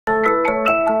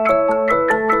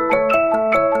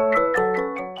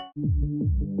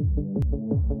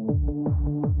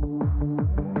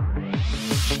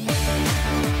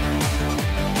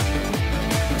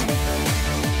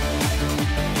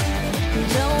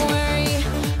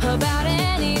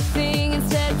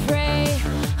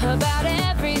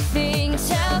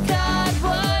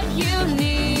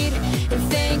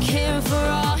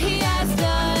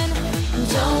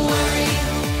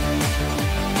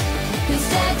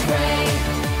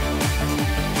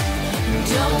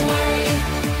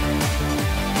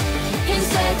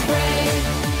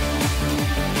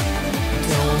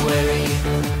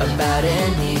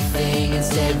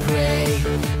Instead pray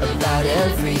about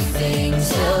everything.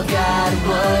 Tell God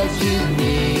what you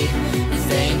need.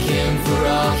 Thank Him for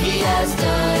all He has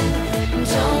done.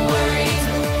 Don't worry.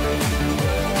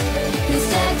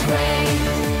 Instead pray.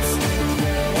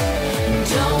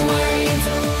 Don't worry.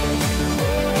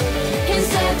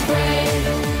 Instead pray.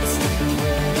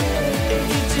 If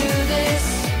you do this,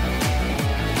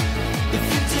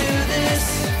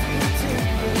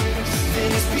 then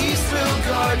His peace will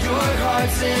guard your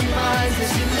hearts and minds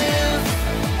as you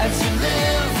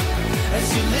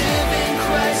live in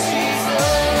Christ Jesus.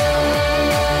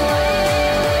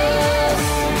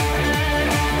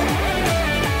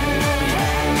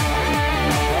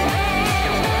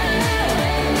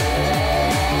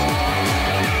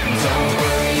 Don't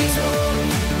worry,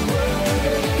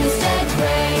 instead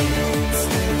pray.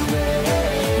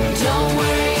 Don't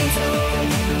worry,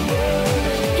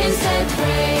 instead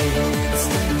pray.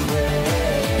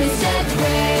 Instead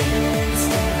pray.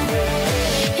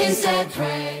 Instead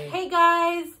pray. Hey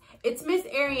guys, it's Miss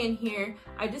Arianne here.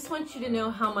 I just want you to know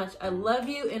how much I love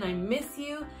you and I miss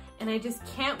you, and I just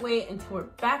can't wait until we're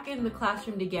back in the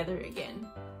classroom together again.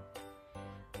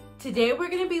 Today we're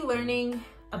going to be learning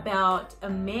about a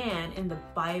man in the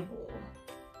Bible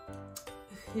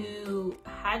who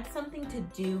had something to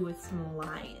do with some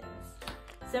lions.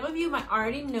 Some of you might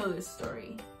already know this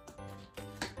story.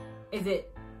 Is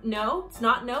it? No, it's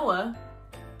not Noah.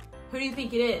 Who do you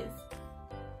think it is?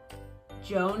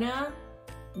 Jonah?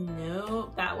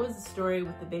 No, that was the story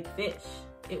with the big fish.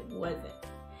 It wasn't.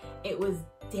 It was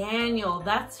Daniel.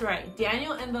 That's right,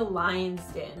 Daniel in the lion's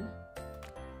den.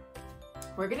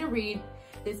 We're gonna read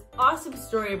this awesome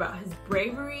story about his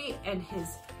bravery and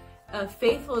his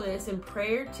faithfulness and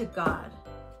prayer to God.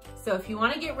 So if you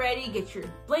want to get ready, get your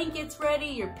blankets ready,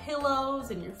 your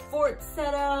pillows, and your fort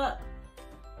set up.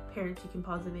 Parents, you can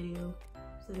pause the video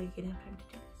so they can have time to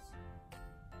do this.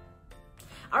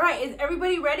 All right, is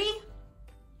everybody ready?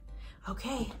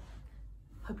 Okay,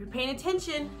 hope you're paying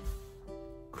attention.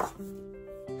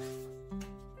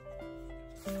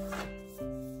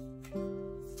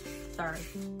 Sorry,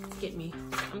 it's getting me.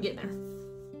 I'm getting there.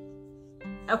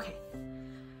 Okay.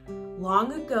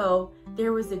 Long ago,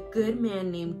 there was a good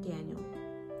man named Daniel.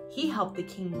 He helped the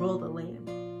king rule the land.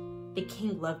 The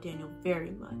king loved Daniel very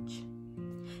much.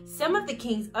 Some of the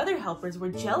king's other helpers were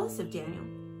jealous of Daniel,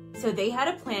 so they had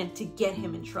a plan to get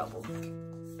him in trouble.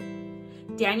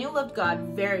 Daniel loved God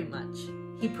very much.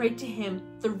 He prayed to Him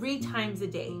 3 times a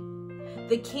day.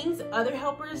 The king's other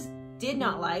helpers did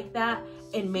not like that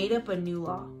and made up a new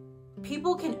law.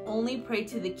 People can only pray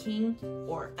to the king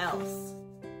or else.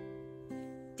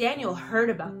 Daniel heard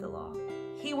about the law.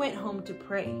 He went home to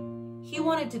pray. He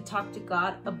wanted to talk to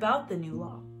God about the new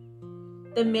law.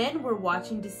 The men were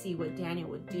watching to see what Daniel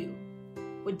would do.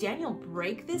 Would Daniel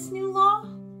break this new law?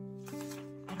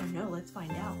 I don't know, let's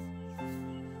find out.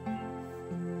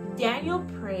 Daniel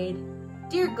prayed,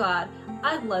 "Dear God,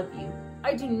 I love you.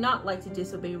 I do not like to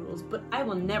disobey rules, but I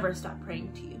will never stop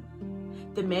praying to you."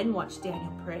 The men watched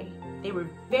Daniel pray. They were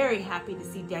very happy to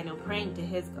see Daniel praying to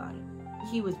his God.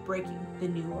 He was breaking the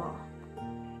new law.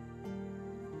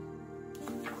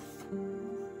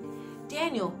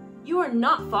 "Daniel, you are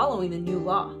not following the new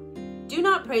law. Do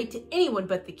not pray to anyone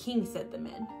but the king," said the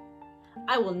men.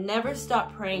 "I will never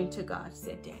stop praying to God,"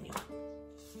 said Daniel.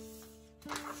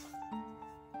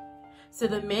 So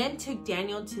the men took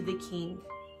Daniel to the king.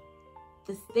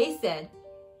 They said,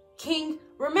 "King,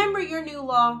 remember your new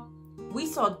law. We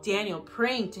saw Daniel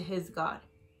praying to his God.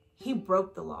 He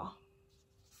broke the law."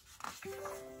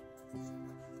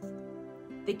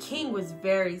 The king was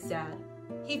very sad.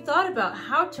 He thought about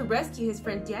how to rescue his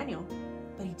friend Daniel,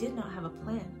 but he did not have a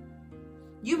plan.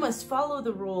 "You must follow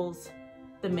the rules,"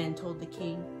 the men told the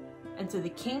king. And so the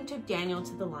king took Daniel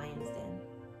to the lion's den.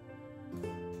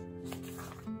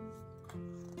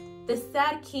 The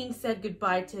sad king said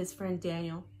goodbye to his friend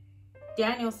Daniel.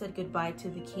 Daniel said goodbye to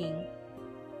the king.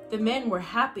 The men were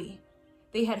happy.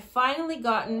 They had finally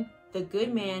gotten the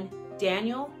good man,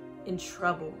 Daniel, in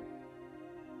trouble.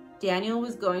 Daniel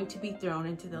was going to be thrown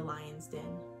into the lion's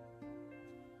den.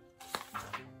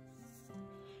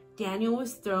 Daniel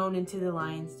was thrown into the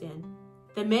lion's den.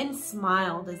 The men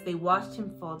smiled as they watched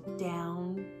him fall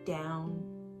down, down,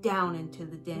 down into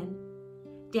the den.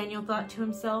 Daniel thought to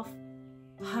himself,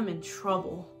 "I'm in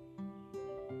trouble."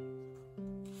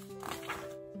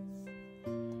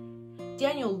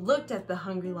 Daniel looked at the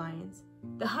hungry lions.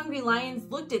 The hungry lions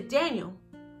looked at Daniel.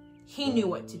 He knew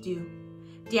what to do.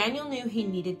 Daniel knew he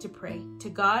needed to pray to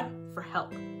God for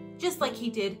help, just like he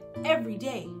did every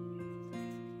day.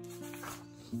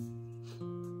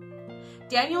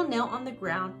 Daniel knelt on the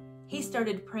ground. He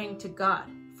started praying to God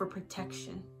for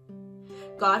protection.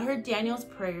 God heard Daniel's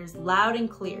prayers loud and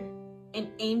clear.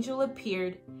 An angel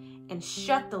appeared and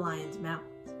shut the lion's mouth.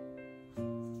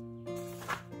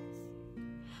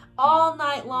 All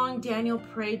night long, Daniel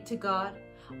prayed to God.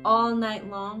 All night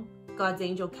long, God's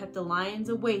angel kept the lions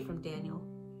away from Daniel.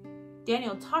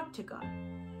 Daniel talked to God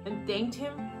and thanked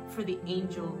him for the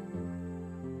angel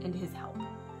and his help.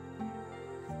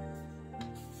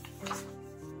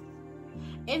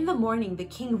 In the morning, the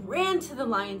king ran to the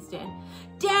lion's den.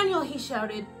 "Daniel," he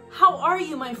shouted, "how are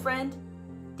you, my friend?"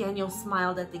 Daniel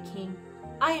smiled at the king.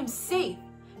 "I am safe.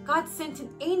 God sent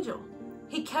an angel.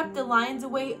 He kept the lions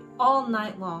away all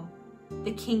night long."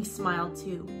 The king smiled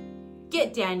too.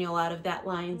 "Get Daniel out of that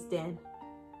lion's den."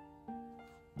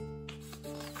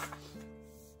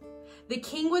 The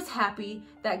king was happy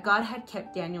that God had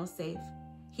kept Daniel safe.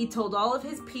 He told all of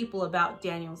his people about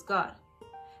Daniel's God.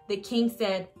 The king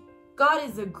said, "God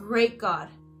is a great God."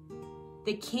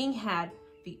 The king had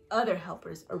the other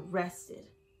helpers arrested.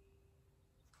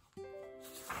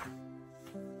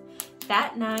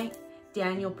 That night,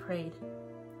 Daniel prayed,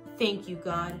 "Thank you,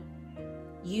 God.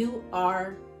 You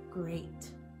are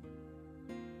great."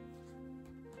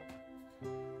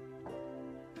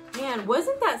 Man,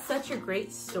 wasn't that such a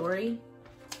great story?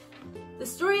 The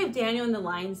story of Daniel in the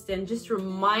lion's den just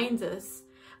reminds us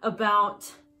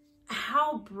about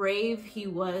how brave he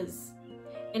was.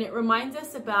 And it reminds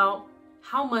us about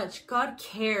how much God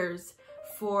cares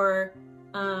for,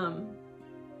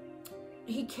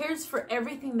 he cares for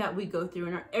everything that we go through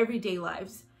in our everyday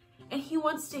lives. And he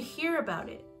wants to hear about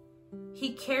it.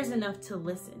 He cares enough to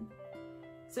listen.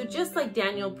 So just like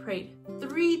Daniel prayed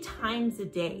 3 times a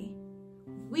day,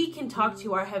 we can talk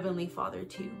to our Heavenly Father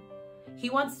too. He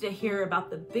wants to hear about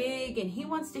the big and he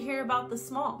wants to hear about the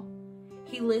small.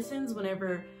 He listens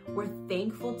whenever we're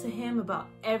thankful to him about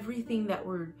everything that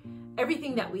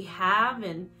we have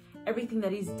and everything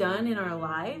that he's done in our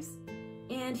lives.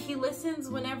 And he listens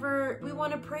whenever we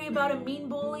want to pray about a mean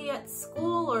bully at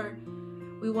school, or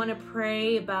we want to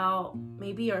pray about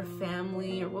maybe our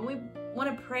family, or when we want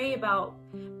to pray about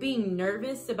being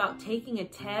nervous about taking a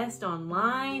test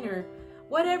online, or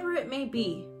whatever it may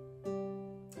be.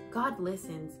 God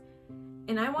listens.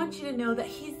 And I want you to know that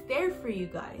he's there for you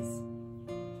guys.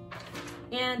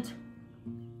 And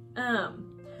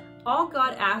all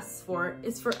God asks for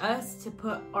is for us to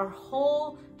put our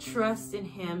whole trust in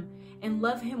him and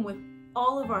love him with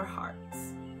all of our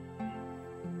hearts.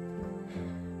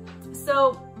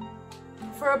 So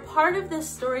for a part of this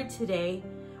story today,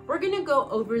 we're going to go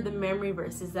over the memory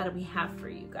verses that we have for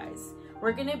you guys.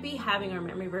 We're going to be having our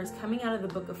memory verse coming out of the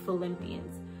book of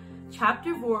Philippians,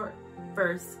 chapter 4,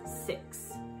 verse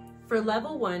 6. For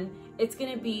level 1, it's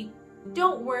going to be,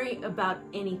 don't worry about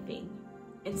anything.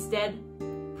 Instead,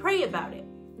 pray about it.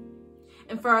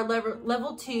 And for our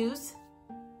level 2s,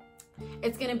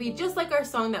 it's going to be just like our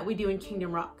song that we do in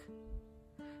Kingdom Rock.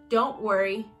 Don't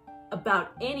worry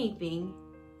about anything.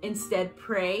 Instead,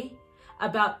 pray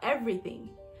about everything.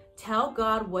 Tell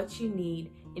God what you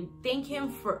need and thank him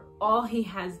for all he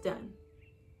has done.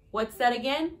 What's that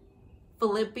again?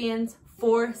 Philippians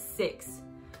 4:6.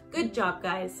 Good job,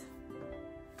 guys.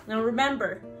 Now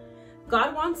remember,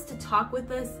 God wants to talk with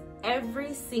us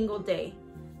every single day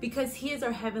because he is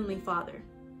our Heavenly Father.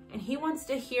 And he wants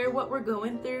to hear what we're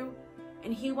going through,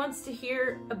 and he wants to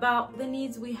hear about the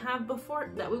needs we have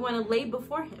that we want to lay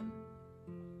before him.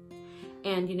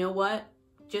 And you know what?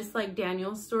 Just like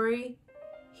Daniel's story,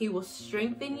 he will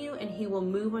strengthen you and he will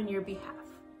move on your behalf.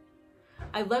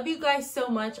 I love you guys so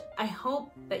much. I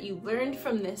hope that you learned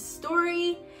from this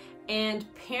story. And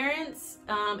parents,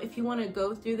 if you want to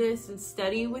go through this and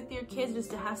study with your kids just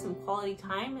to have some quality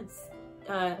time, it's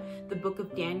the book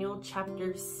of Daniel,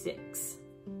 chapter 6.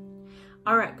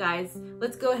 All right, guys,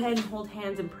 let's go ahead and hold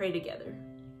hands and pray together.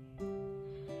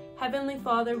 Heavenly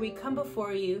Father, we come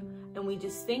before you and we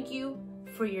just thank you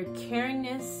for your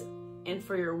caringness and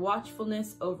for your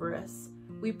watchfulness over us.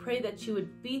 We pray that you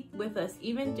would be with us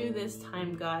even through this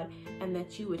time, God, and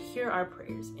that you would hear our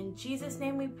prayers. In Jesus'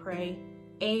 name we pray,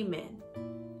 amen.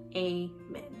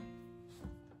 Amen.